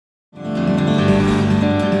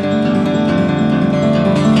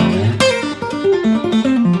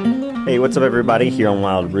what's up, everybody? Here on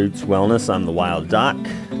Wild Roots Wellness, I'm the Wild Doc,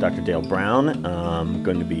 Dr. Dale Brown. We're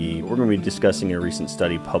going to be discussing a recent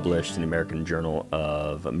study published in the American Journal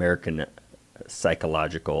of American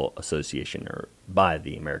Psychological Association, or by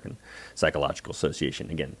the American Psychological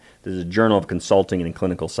Association. Again, this is a journal of consulting and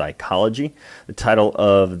clinical psychology. The title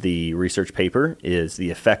of the research paper is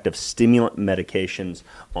 "The Effect of Stimulant Medications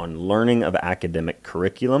on Learning of Academic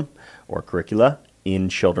Curriculum or Curricula in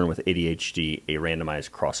Children with ADHD, a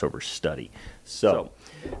randomized crossover study." So,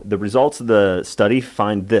 the results of the study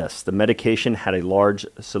find this: the medication had a large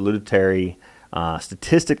salutary,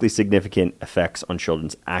 statistically significant effects on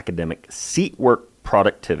children's academic seat work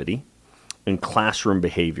productivity and classroom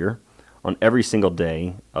behavior on every single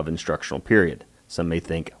day of instructional period. Some may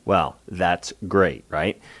think, well, that's great,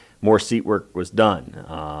 right? More seat work was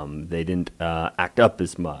done. They didn't act up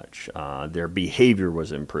as much. Their behavior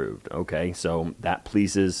was improved. Okay, so that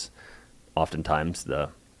pleases oftentimes the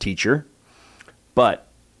teacher, but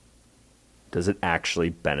does it actually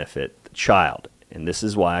benefit the child? And this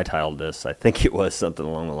is why I titled this, I think it was something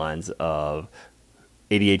along the lines of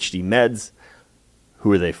ADHD meds,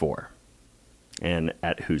 who are they for? And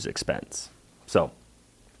at whose expense? So,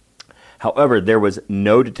 however, there was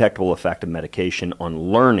no detectable effect of medication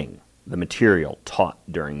on learning the material taught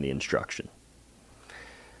during the instruction.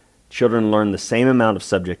 Children learned the same amount of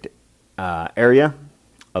subject area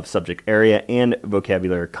and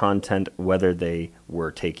vocabulary content, whether they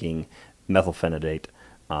were taking methylphenidate,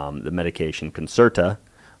 the medication Concerta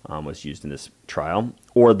was used in this trial,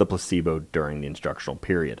 or the placebo during the instructional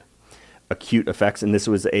period. Acute effects, and this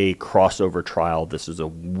was a crossover trial. This was a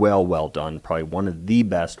well done, probably one of the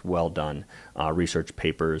best well done research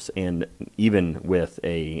papers, and even with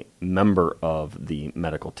a member of the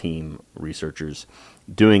medical team, researchers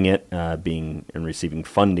doing it, being and receiving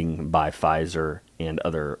funding by Pfizer and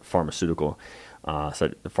other pharmaceutical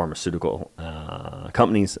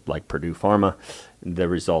companies like Purdue Pharma. The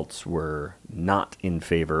results were not in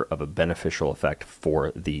favor of a beneficial effect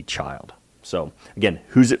for the child. So again,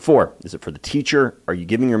 who's it for? Is it for the teacher? Are you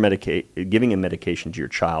giving a medication to your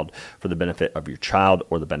child for the benefit of your child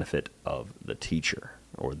or the benefit of the teacher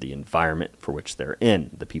or the environment for which they're in,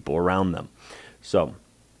 the people around them? So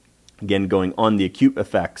again, going on the acute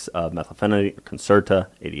effects of methylphenidate, Concerta,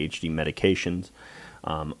 ADHD medications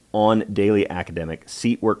on daily academic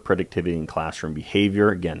seat work productivity and classroom behavior.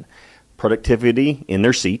 Again, productivity in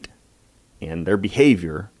their seat and their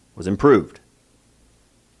behavior was improved.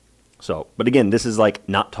 So, but again, this is like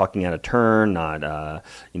not talking out of turn, not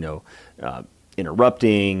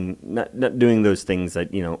interrupting, not doing those things that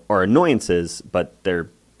are annoyances, but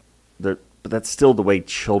but that's still the way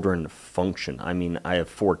children function. I mean, I have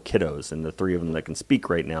 4 kiddos, and the 3 of them that can speak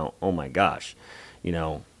right now. Oh my gosh,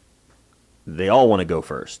 they all want to go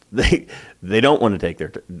first. They don't want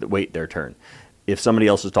to wait their turn. If somebody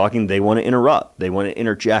else is talking, they want to interrupt. They want to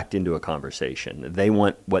interject into a conversation. They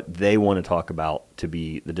want what they want to talk about to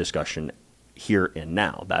be the discussion here and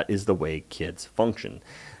now. That is the way kids function.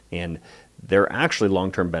 And there are actually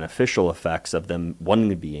long-term beneficial effects of them wanting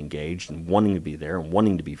to be engaged and wanting to be there and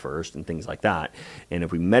wanting to be first and things like that. And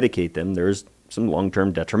if we medicate them, there's some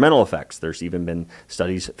long-term detrimental effects. There's even been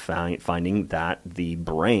studies finding that the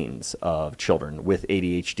brains of children with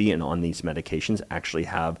ADHD and on these medications actually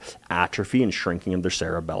have atrophy and shrinking of their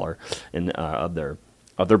cerebellar and of their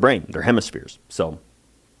brain, their hemispheres. So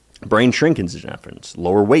brain shrinkage happens,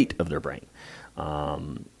 lower weight of their brain.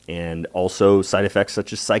 And also side effects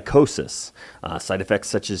such as psychosis, side effects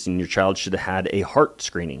such as your child should have had a heart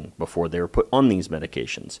screening before they were put on these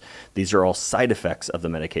medications. These are all side effects of the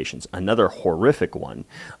medications. Another horrific one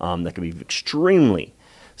that can be extremely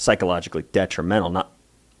psychologically detrimental,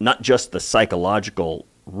 not just the psychological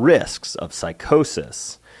risks of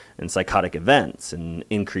psychosis and psychotic events and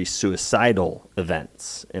increased suicidal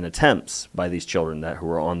events and attempts by these children who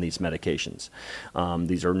are on these medications.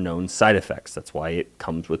 These are known side effects. That's why it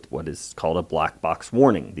comes with what is called a black box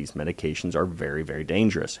warning. These medications are very, very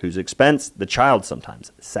dangerous. Whose expense? The child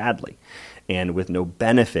sometimes, sadly, and with no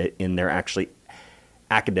benefit in their actually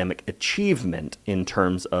academic achievement in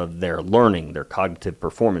terms of their learning, their cognitive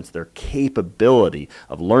performance, their capability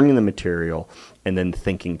of learning the material and then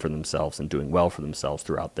thinking for themselves and doing well for themselves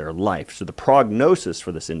throughout their life. So the prognosis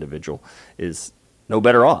for this individual is no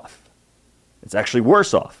better off. It's actually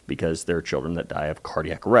worse off because there are children that die of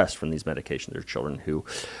cardiac arrest from these medications. There are children who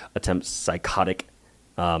attempt psychotic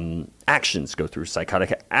actions, go through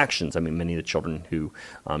psychotic actions. I mean, many of the children who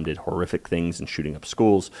did horrific things and shooting up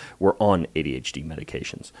schools were on ADHD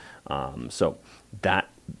medications. So that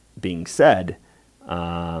being said,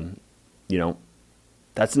 that's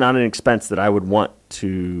not an expense that I would want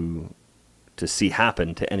to to see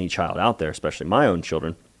happen to any child out there, especially my own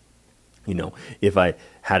children. If I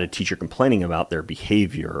had a teacher complaining about their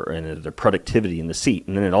behavior and their productivity in the seat,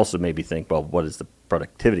 and then it also made me think, well, what is the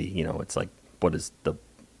productivity? It's like,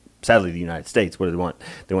 sadly, the United States, what do they want?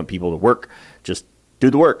 They want people to work, just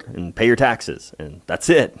do the work and pay your taxes, and that's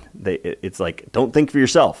it. It's like, don't think for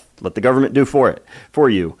yourself. Let the government do for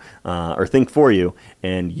you, or think for you,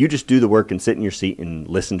 and you just do the work and sit in your seat and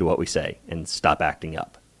listen to what we say and stop acting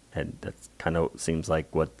up. And that kind of seems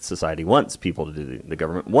like what society wants people to do. The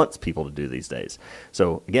government wants people to do these days.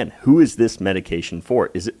 So again, who is this medication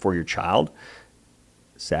for? Is it for your child?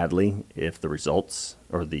 Sadly, if the results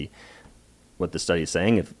or what the study is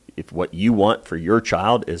saying, if what you want for your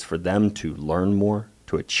child is for them to learn more,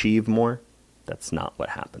 to achieve more, that's not what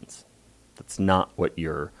happens. That's not what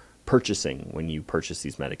you're purchasing when you purchase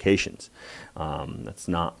these medications. That's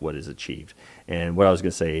not what is achieved. And what I was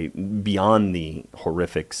going to say, beyond the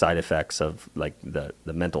horrific side effects of like the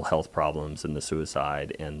mental health problems and the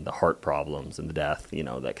suicide and the heart problems and the death,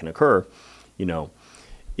 that can occur,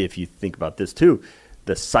 if you think about this too,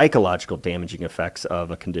 the psychological damaging effects of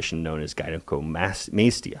a condition known as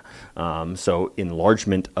gynecomastia. So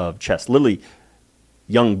enlargement of chest, literally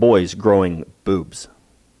young boys growing boobs.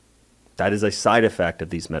 That is a side effect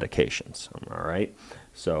of these medications, all right?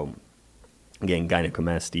 So, again,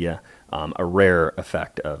 gynecomastia, a rare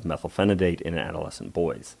effect of methylphenidate in adolescent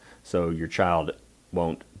boys. So your child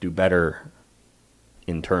won't do better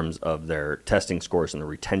in terms of their testing scores and the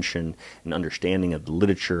retention and understanding of the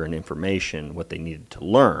literature and information, what they needed to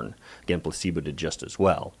learn. Again, placebo did just as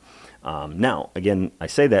well. Now, again, I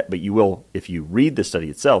say that, but you will, if you read the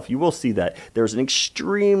study itself, you will see that there's an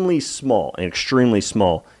extremely small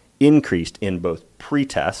increased in both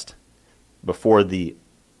pre-test, before the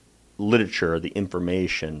literature, the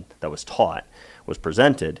information that was taught was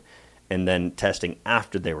presented, and then testing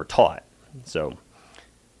after they were taught. So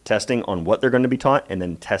testing on what they're going to be taught and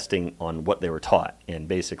then testing on what they were taught. And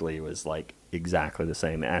basically it was like exactly the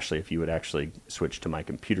same. Ashley, if you would actually switch to my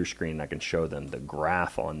computer screen, I can show them the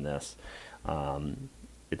graph on this.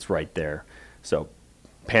 It's right there. So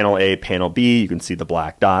panel A, panel B, you can see the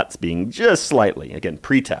black dots being just slightly, again,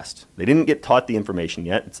 pre-test. They didn't get taught the information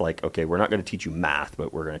yet. It's like, okay, we're not going to teach you math,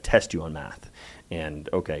 but we're going to test you on math. And,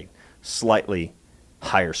 okay, slightly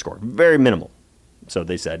higher score, very minimal. So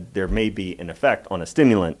they said there may be an effect on a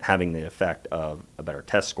stimulant having the effect of a better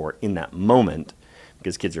test score in that moment,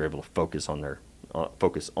 because kids are able to focus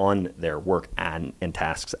on their work and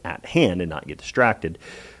tasks at hand and not get distracted,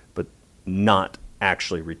 but not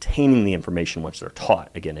actually retaining the information once they're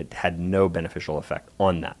taught. Again, it had no beneficial effect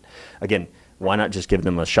on that. Again, why not just give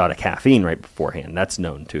them a shot of caffeine right beforehand? That's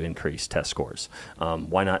known to increase test scores.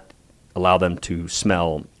 Why not allow them to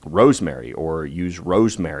smell rosemary or use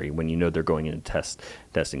rosemary when they're going into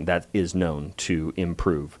testing? That is known to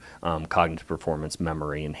improve cognitive performance,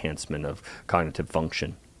 memory, enhancement of cognitive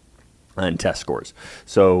function, and test scores.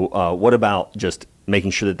 So what about just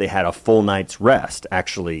making sure that they had a full night's rest?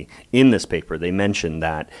 Actually, in this paper, they mentioned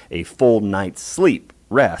that a full night's sleep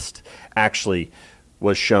rest actually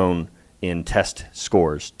was shown in test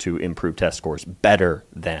scores to improve test scores better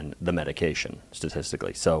than the medication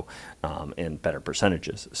statistically. So, and better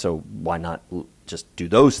percentages. So why not just do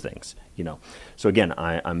those things? So again,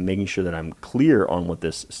 I'm making sure that I'm clear on what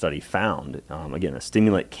this study found. Again, a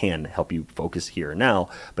stimulant can help you focus here and now,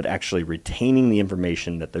 but actually retaining the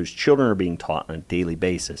information that those children are being taught on a daily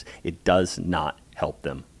basis, it does not help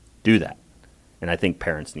them do that. And I think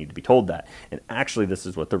parents need to be told that. And actually, this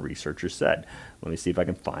is what the researchers said. Let me see if I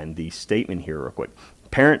can find the statement here real quick.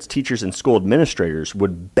 Parents, teachers, and school administrators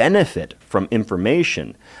would benefit from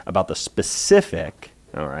information about the specific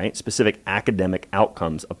academic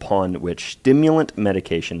outcomes upon which stimulant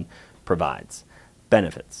medication provides.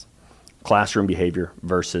 Benefits. Classroom behavior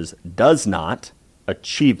versus does not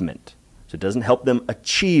achievement. So it doesn't help them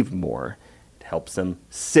achieve more. It helps them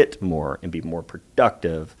sit more and be more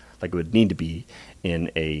productive, like it would need to be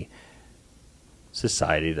in a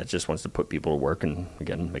society that just wants to put people to work and,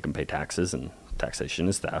 again, make them pay taxes, and taxation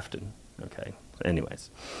is theft. And okay,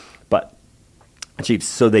 anyways. But achieve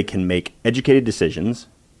so they can make educated decisions.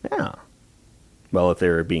 Yeah. Well, if they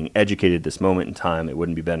were being educated at this moment in time, it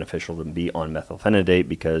wouldn't be beneficial to be on methylphenidate,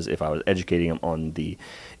 because if I was educating them on the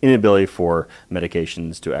inability for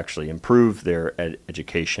medications to actually improve their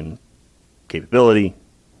education capability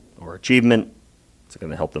or achievement, it's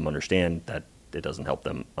going to help them understand that it doesn't help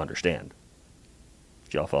them understand.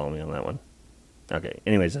 Did y'all follow me on that one? Okay.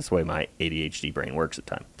 Anyways, that's the way my ADHD brain works at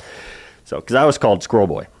times. So, because I was called Squirrel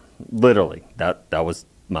Boy, literally. That was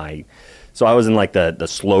my. So I was in like the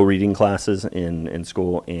slow reading classes in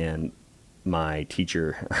school, and my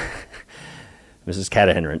teacher, Mrs.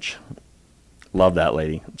 Catahenrich. Love that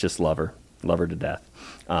lady. Just love her. Love her to death.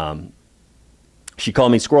 She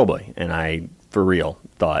called me Squirrel Boy, and I, for real,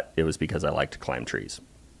 thought it was because I like to climb trees.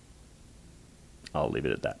 I'll leave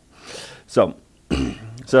it at that. So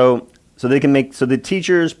they can make, so the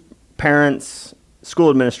teachers, parents, school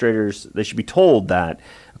administrators, they should be told that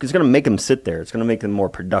it's going to make them sit there. It's going to make them more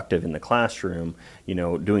productive in the classroom,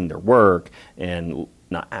 doing their work and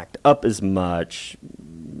not act up as much.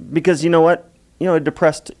 Because you know what? A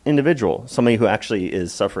depressed individual, somebody who actually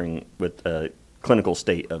is suffering with a clinical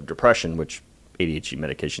state of depression, which ADHD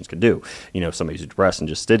medications can do. Somebody who's depressed and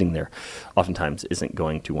just sitting there oftentimes isn't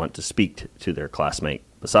going to want to speak to their classmate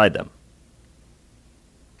beside them.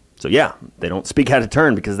 So yeah, they don't speak out of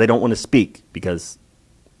turn because they don't want to speak because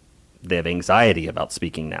they have anxiety about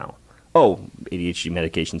speaking now. Oh, ADHD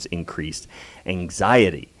medications increased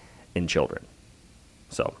anxiety in children.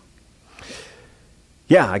 So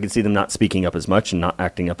yeah, I can see them not speaking up as much and not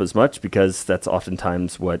acting up as much because that's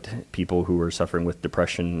oftentimes what people who are suffering with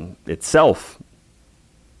depression itself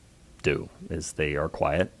do, is they are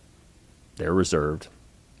quiet, they're reserved,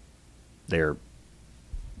 they're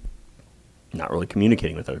not really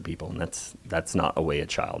communicating with other people, and that's not a way a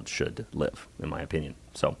child should live, in my opinion.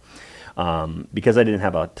 So because I didn't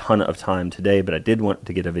have a ton of time today, but I did want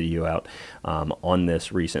to get a video out on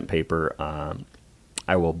this recent paper,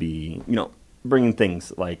 I will be, bringing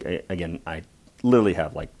things like, again, I literally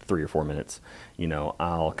have like 3 or 4 minutes.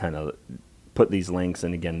 I'll kind of put these links,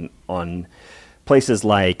 and again, on places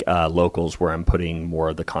like Locals, where I'm putting more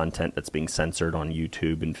of the content that's being censored on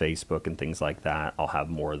YouTube and Facebook and things like that. I'll have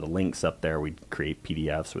more of the links up there. We create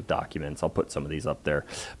PDFs with documents. I'll put some of these up there.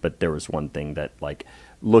 But there was one thing that, like,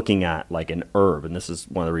 looking at like an herb, and this is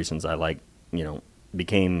one of the reasons I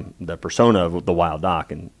became the persona of the Wild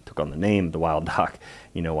Doc and took on the name the Wild Doc.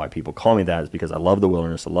 Why people call me that is because I love the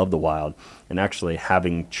wilderness, I love the wild, and actually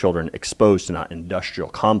having children exposed to not industrial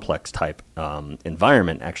complex type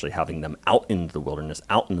environment, actually having them out into the wilderness,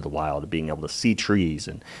 out into the wild, being able to see trees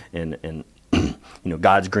and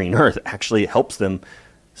God's green earth actually helps them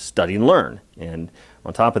study and learn. And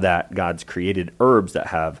on top of that, God's created herbs that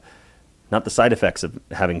have not the side effects of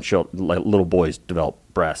having little boys develop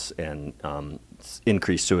breasts and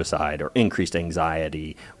increased suicide or increased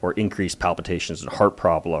anxiety or increased palpitations and heart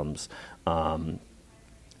problems. God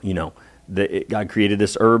created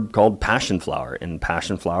this herb called passion flower, and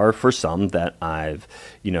passion flower, for some that I've,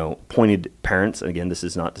 pointed parents, and again, this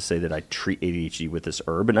is not to say that I treat ADHD with this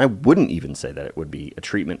herb, and I wouldn't even say that it would be a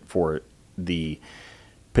treatment for the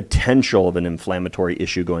potential of an inflammatory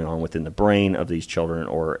issue going on within the brain of these children,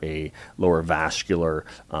 or a lower vascular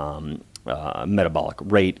metabolic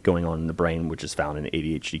rate going on in the brain, which is found in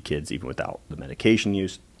ADHD kids even without the medication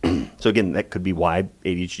use. So again, that could be why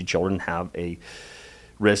ADHD children have a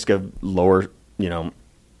risk of lower,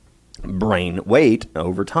 brain weight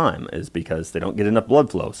over time, is because they don't get enough blood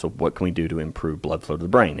flow. So what can we do to improve blood flow to the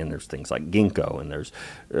brain? And there's things like ginkgo, and there's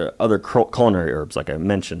other culinary herbs, like I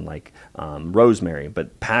mentioned, like rosemary.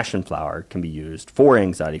 But passion flower can be used for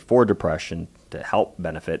anxiety, for depression, to help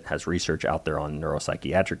benefit, has research out there on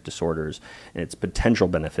neuropsychiatric disorders and its potential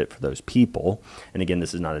benefit for those people. And again,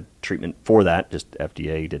 this is not a treatment for that. Just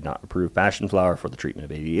FDA did not approve passion flower for the treatment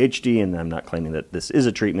of ADHD, and I'm not claiming that this is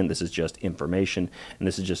a treatment. This is just information, and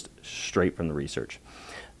this is just straight from the research.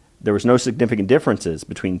 There was no significant differences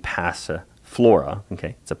between passiflora,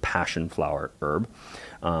 okay, it's a passion flower herb.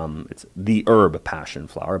 It's the herb passion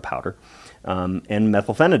flower powder, and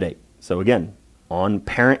methylphenidate. So again, on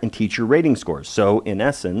parent and teacher rating scores. So in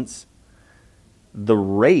essence, the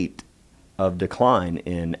rate of decline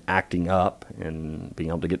in acting up and being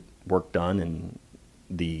able to get work done, and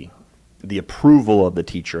the approval of the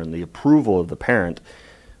teacher and the approval of the parent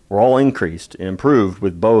were all increased and improved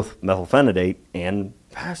with both methylphenidate and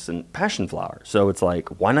passion flower. So it's like,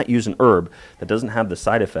 why not use an herb that doesn't have the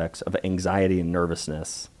side effects of anxiety and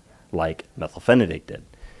nervousness like methylphenidate did?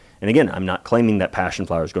 And again, I'm not claiming that passion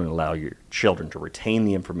flower is going to allow your children to retain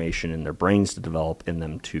the information in their brains to develop, in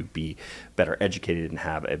them to be better educated and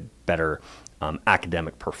have a better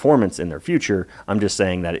academic performance in their future. I'm just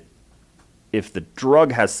saying that if the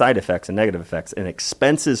drug has side effects and negative effects and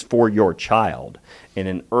expenses for your child, in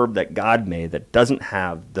an herb that God made that doesn't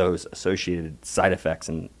have those associated side effects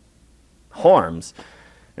and harms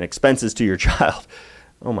and expenses to your child,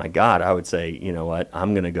 oh my God, I would say, you know what,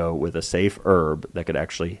 I'm going to go with a safe herb that could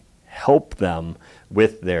actually help them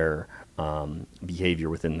with their behavior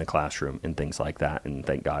within the classroom and things like that. And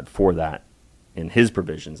thank God for that in his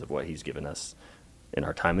provisions of what he's given us in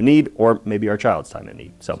our time of need, or maybe our child's time of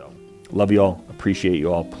need. So Love you all. Appreciate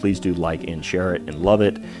you all. Please do like and share it and love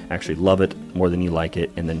it. Actually, love it more than you like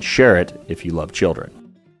it, and then share it if you love children.